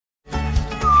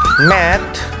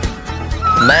Math,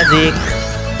 magic,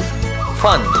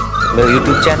 fun मेरो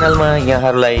YouTube च्यानलमा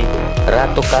यहाँहरूलाई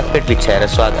रातो कार्पेट बिछाएर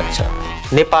स्वागत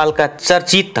छ। नेपालका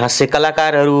चर्चित हास्य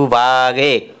कलाकारहरू भाग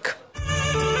 1।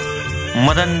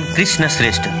 मदन कृष्ण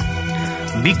श्रेष्ठ।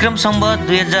 विक्रम सम्वत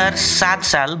 2007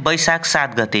 साल वैशाख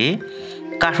 7 गते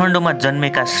काठमाडौँमा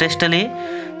जन्मेका श्रेष्ठले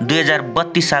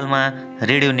 2032 सालमा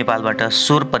रेडियो नेपालबाट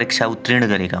स्वर परीक्षा उत्तीर्ण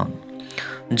गरेका हुन्।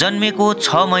 जन्मेको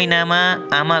 6 महिनामा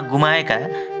आमा गुमाएका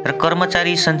र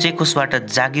कर्मचारी सञ्चय कोषबाट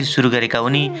जागिर सुरु गरेका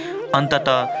उनी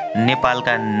अन्ततः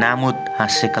नेपालका नामुद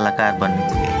हास्य कलाकार बन्न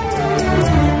पुगे।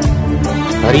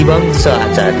 हरिवंश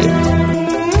आचार्य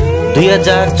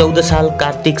 2014 साल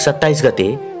कार्तिक 27 गते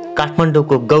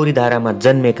काठमाडौँको गौरीधारामा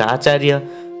जन्मेका आचार्य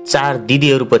 4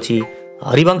 दिदीहरूपछि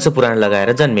हरिवंश पुराण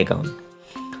लगाएर जन्मेका हुन्।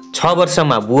 6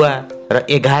 वर्षमा बुवा र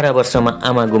 11 वर्षमा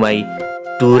आमा गुमाई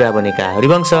टुरा बनेका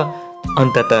हरिवंश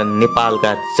अन्ततः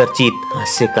नेपालका चर्चित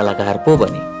हास्य कलाकार पो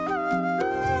बने।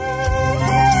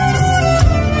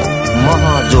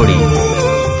 महजोडी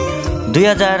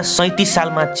 2037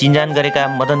 सालमा चिन्जान गरेका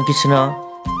मदन कृष्ण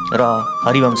र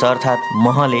हरिवंश अर्थात्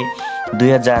महले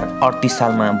 2038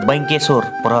 सालमा बैंकेश्वर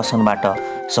प्रहसनबाट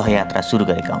सहयात्रा सुरु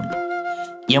गरेका हुन्।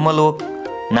 यमलोक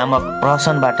नामक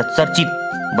प्रहसनबाट चर्चित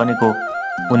बनेको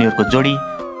उनीहरूको जोडी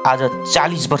आज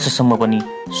 40 वर्षसम्म पनि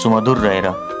सुमधुर रहेर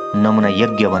नमुना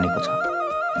यज्ञ बनेको छ।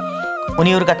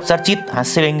 उनीहरूका चर्चित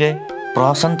हास्यव्यङ्ग्य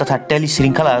प्रहसन तथा टेली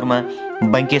श्रृङ्खलाहरूमा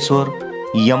बैंकेश्वर,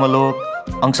 यमलोक,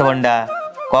 अंशवण्डा,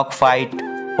 कक फाइट,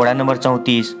 वडा नम्बर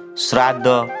 34, श्राद्ध,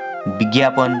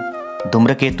 विज्ञापन,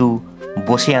 धुम्रकेतु,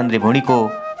 बोसे आन्द्रे भुँडीको,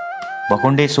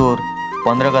 भकुण्डेश्वर,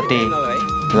 15 गते,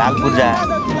 लालपूजा,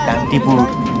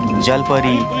 कान्तिपुर,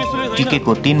 जलपरी,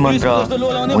 टिकेको 3 मन्त्र,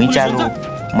 भुइँचालो,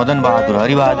 मदन बहादुर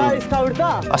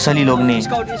हरिबहादुर, असली लोग्ने,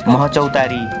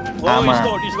 महचौतारी, आमा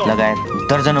लगायत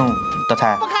दर्जनौं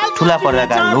तथा ठुला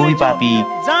पर्दाका लोभी पापी,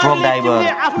 ट्रक ड्राइभर,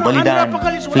 बलिदान,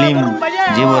 फिल्म,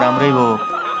 जेवो राम्रै हो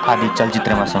आदि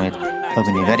चलचित्रमा समेत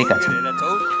अभिनय गरेका छन्।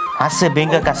 हास्य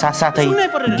व्यङ्ग्यका साथसाथै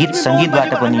गीत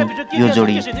सङ्गीतबाट पनि यो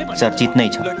जोडी चर्चित नै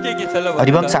छ।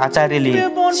 हरिवंश आचार्यले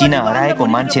चिना हराएको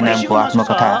मान्छे नामको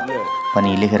आत्मकथा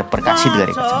पनि लेखेर प्रकाशित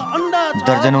गरेका छन्।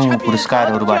 दर्जनौं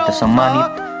पुरस्कारहरूबाट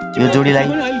सम्मानित यो जोडीलाई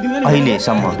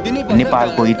अहिलेसम्म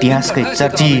नेपालको इतिहासकै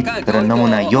चर्चित र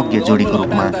नमुना योग्य जोडीको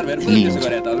रूपमा लिइन्छ।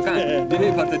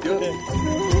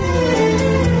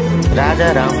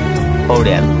 राजाराम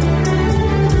पौड्याल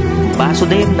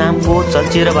वासुदेव नामको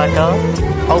चलचित्रबाट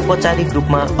औपचारिक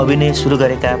रूपमा अभिनय सुरु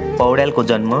गरेका पौड्यालको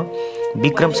जन्म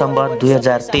विक्रम सम्वत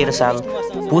 2013 साल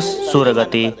पुस 16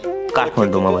 गते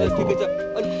काठमाडौँमा भएको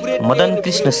हो। मदन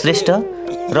कृष्ण श्रेष्ठ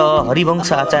र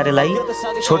हरिवंश आचार्यलाई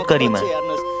छोटकरीमा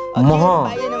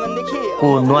महको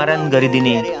न्वारान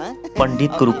गरिदिने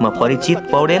पण्डितको रूपमा परिचित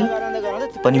पौड्याल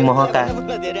पनि महका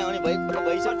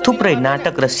थुप्रै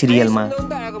नाटक र सिरियलमा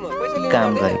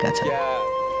काम गरेका छन्।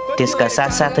 त्यसका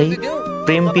साथसाथै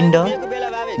प्रेमपिण्ड,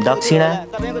 दक्षिणा,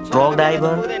 ट्रक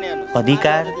ड्राइभर,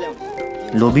 अधिकार,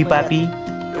 लोभी पापी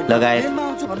लगायत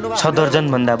 6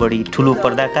 दर्जनभन्दा बढी ठुलो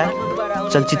पर्दाका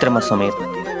चलचित्रमा समेत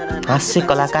हास्य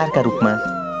कलाकारका रूपमा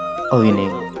अभिनय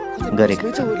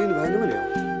गरेका छन्।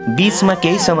 बीचमा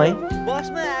केही समय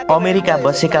अमेरिका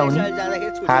बसेका उनी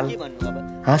हाल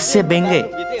हास्य व्यङ्ग्य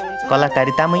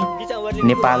कलाकारितामै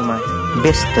नेपालमा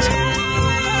व्यस्त छन्।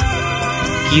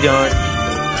 किरण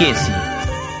केसी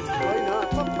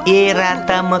ए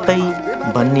राता मकै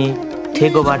भन्ने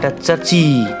ठेगोबाट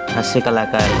चर्चित हास्य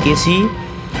कलाकार केसी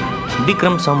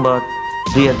विक्रम सम्वत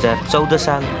 2014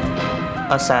 साल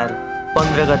असार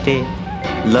 15 गते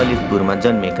ललितपुरमा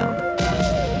जन्मेका हुन्।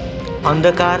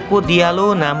 अन्धकारको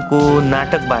दियालो नामको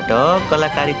नाटकबाट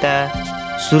कलाकारिता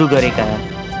सुरु गरेका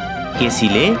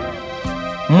केसीले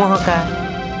महका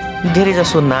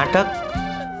धेरैजसो नाटक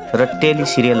र टेली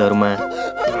सिरियलहरूमा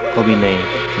अभिनय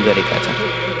गरेका छन्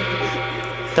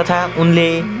तथा उनले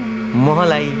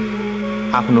महलाई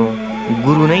आफ्नो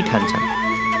गुरु नै ठान्छन्।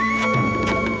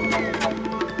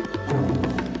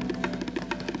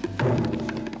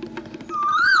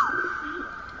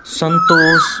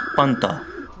 सन्तोष पन्त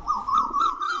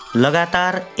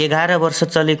लगातार 11 वर्ष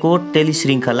चलेको टेली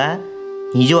श्रृङ्खला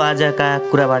हिजो आजका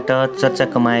कुराबाट चर्चा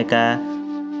कमाएका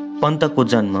पन्तको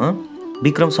जन्म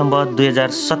विक्रम सम्वत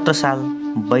 2017 साल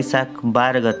वैशाख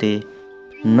 12 गते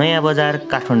नयाँ बजार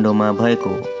काठमाडौँमा भएको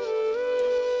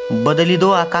हो। बदलिदो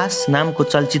आकाश नामको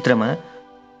चलचित्रमा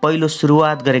पहिलो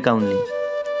सुरुवात गरेका उनले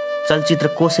चलचित्र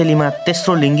कोसेलीमा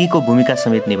तेस्रो लिङ्गीको भूमिका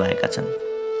समेत निभाएका छन्।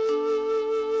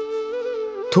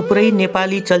 थुप्रै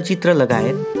नेपाली चलचित्र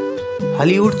लगायत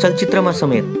हलिउड चलचित्रमा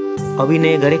समेत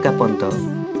अभिनय गरेका पन्त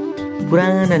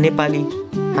पुराना नेपाली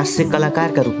हास्य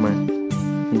कलाकारका रूपमा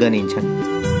गनिन्छन्।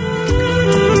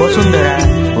 वसुन्धरा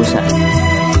भुसाल।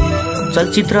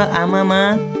 चलचित्र आमामा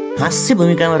हास्य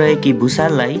भूमिकामा रहेकी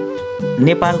भुसाललाई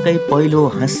नेपालकै पहिलो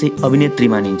हास्य अभिनेत्री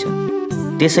मानिन्छ।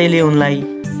 त्यसैले उनलाई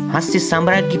हास्य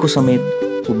साम्राज्ञीको समेत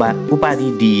उपाधि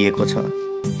दिइएको छ।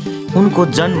 उनको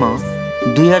जन्म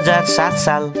 2007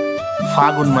 साल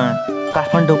फागुनमा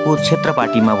काठमाडौँको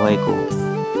क्षेत्रपाटीमा भएको हो।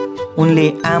 उनले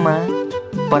आमा,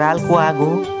 परालको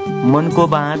आगो, मनको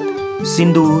बाँध,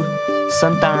 सिन्दुर,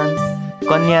 सन्तान,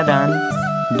 कन्यादान,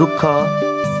 दुःख,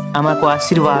 आमाको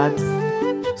आशीर्वाद,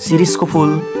 शिरीषको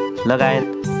फूल लगायत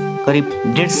करिब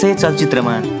 150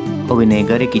 चलचित्रमा अभिनय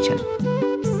गरेकी छन्।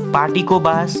 पार्टीको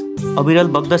बास, अविरल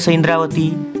बग्दछ इन्द्रावती,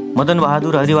 मदन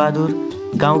बहादुर हरिबहादुर,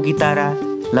 गाउँ की तारा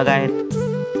लगायत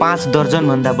 5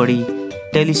 दर्जनभन्दा बढी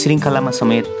टेलिश्रृङ्खलामा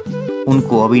समेत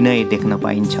उनको अभिनय देख्न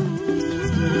पाइन्छ।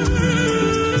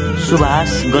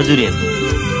 सुभाष गजुरेल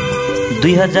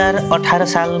 2018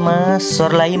 सालमा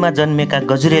सर्लाहीमा जन्मेका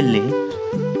गजुरेलले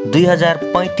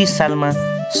 2035 सालमा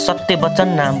सत्य बच्चन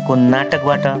नामको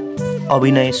नाटकबाट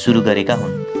अभिनय सुरु गरेका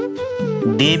हुन्।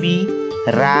 देवी,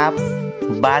 राप,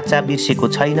 बाचा बिर्सेको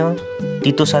छैन,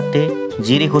 तितो सत्य,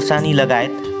 जिरे खुर्सानी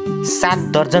लगायत 7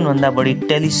 दर्जनभन्दा बढी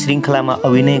टेलिश्रृङ्खलामा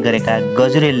अभिनय गरेका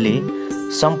गजुरेलले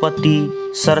सम्पत्ति,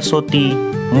 सरस्वती,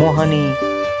 मोहनी,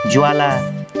 ज्वाला,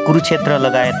 कुरुक्षेत्र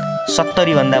लगायत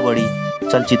 70 भन्दा बढी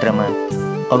चलचित्रमा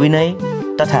अभिनय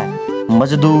तथा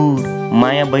मजदुर,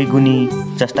 माया बैगुनी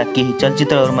जस्ता केही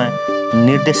चलचित्रहरूमा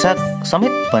निर्देशक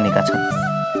समेत बनेका छन्।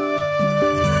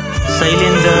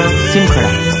 शैलेन्द्र सिमखडा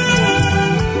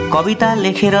कविता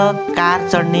लेखेर कार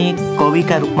चढ्ने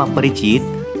कविका रूपमा परिचित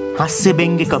हास्य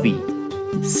व्यङ्ग्य कवि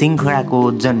सिमखडाको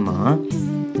जन्म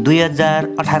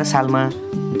 2018 सालमा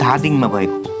धादिङमा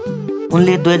भएको।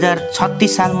 उनले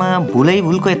 2036 सालमा भुलै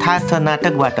भुलको यथार्थ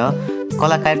नाटकबाट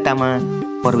कलाकारितामा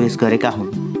प्रवेश गरेका हुन्।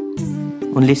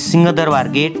 उनले सिंहदरबार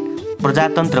गेट,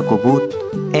 प्रजातन्त्रको भूत,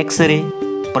 एक्सरे,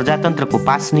 प्रजातन्त्रको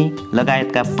पास्नी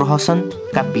लगायतका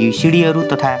प्रहसनका भिसिडीहरू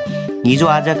तथा हिजो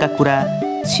आजका कुरा,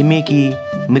 छिमेकी,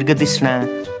 मृगतृष्णा,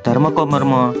 धर्मको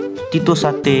मर्म, तितो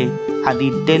सत्य आदि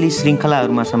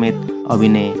टेलिश्रृङ्खलाहरूमा समेत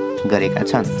अभिनय गरेका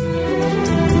छन्।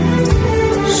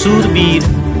 सुरवीर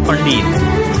पण्डित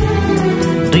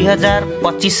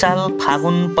 2025 साल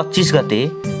फागुन 25 गते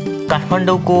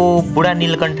काठमाडौँको बुढा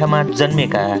नीलकण्ठमा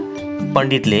जन्मेका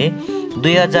पण्डितले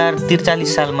 2043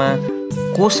 सालमा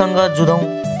कोसँग जुधौँ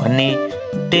भन्ने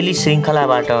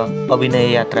टेलिश्रृङ्खलाबाट अभिनय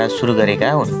यात्रा सुरु गरेका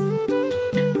हुन्।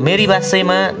 मेरी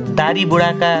वासैमा दारी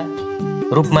बुढाका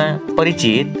रूपमा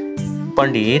परिचित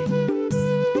पण्डितले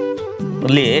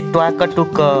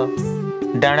ट्वाकटुक्क,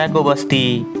 डाँडाको बस्ती,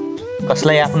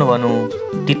 कसलाई आफ्नो भनौँ,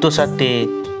 तितो सत्य,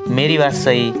 मेरी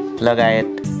वासै लगायत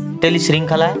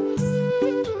टेलिश्रृङ्खला,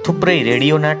 थुप्रै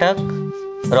रेडियो नाटक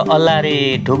र अल्लारे,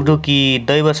 ढुकढुकी,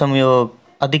 दैव संयोग,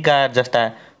 अधिकार जस्ता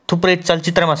थुप्रै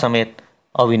चलचित्रमा समेत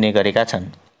अभिनय गरेका छन्।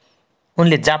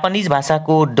 उनले जापानिज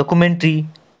भाषाको डकुमेन्ट्री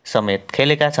समेत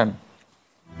खेलेका छन्।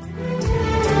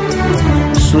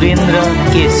 सुरेन्द्र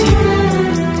केसी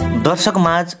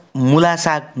दर्शकमाझ मुला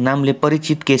साग नामले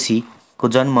परिचित केसीको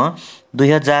जन्म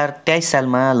 2023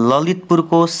 सालमा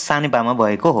ललितपुरको सानेपामा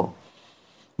भएको हो।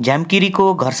 झ्याम्किरीको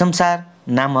घर संसार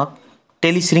नामक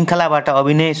टेलिश्रृङ्खलाबाट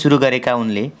अभिनय सुरु गरेका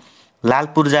उनले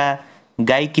लालपुर्जा,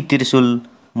 गाईकी त्रिशुल,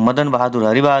 मदन बहादुर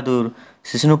हरिबहादुर,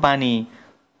 सिस्नुपानी,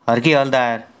 हर्के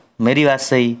हलदार, मेरी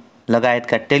वासै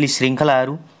लगायतका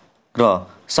टेलिश्रृङ्खलाहरू र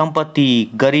सम्पत्ति,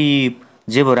 गरिब,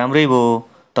 जे भो राम्रै भो,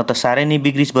 त साह्रै नै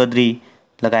बिग्रिस बद्री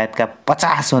लगायतका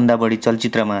 50 भन्दा बढी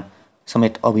चलचित्रमा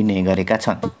समेत अभिनय गरेका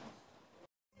छन्।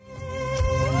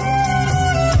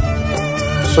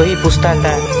 सोही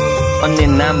पुस्ताका अन्य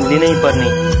नाम लिनै पर्ने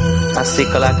हास्य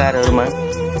कलाकारहरूमा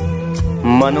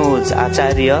मनोज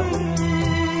आचार्य,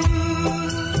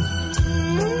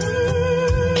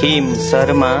 खेम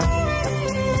शर्मा,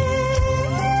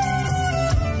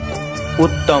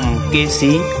 उत्तम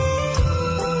केसी,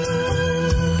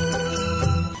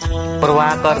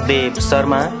 प्रभाकर देव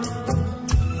शर्मा,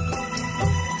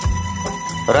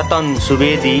 रतन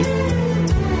सुवेदी,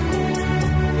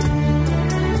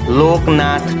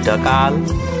 लोकनाथ ढकाल,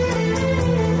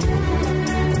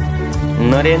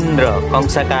 नरेन्द्र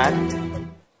कंसाकार,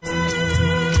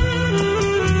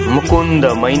 मुकुन्द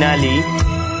मैनाली,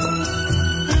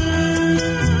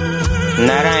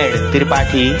 नारायण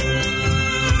त्रिपाठी,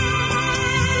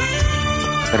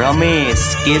 रमेश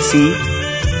केसी,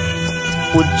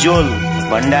 उज्जवल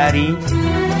भण्डारी,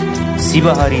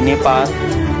 शिवहरि नेपाल,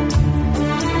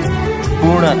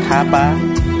 पूर्ण थापा,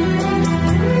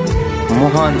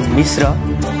 मोहन मिश्र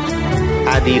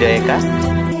आदि रहेका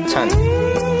छन्।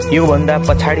 योभन्दा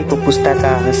पछाडिको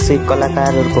पुस्ताका हास्य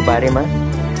कलाकारहरूको बारेमा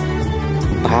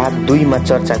भाग 2 मा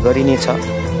चर्चा गरिनेछ।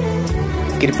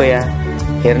 कृपया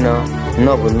हेर्न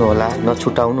नभुल्नुहोला,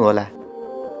 नछुटाउनुहोला।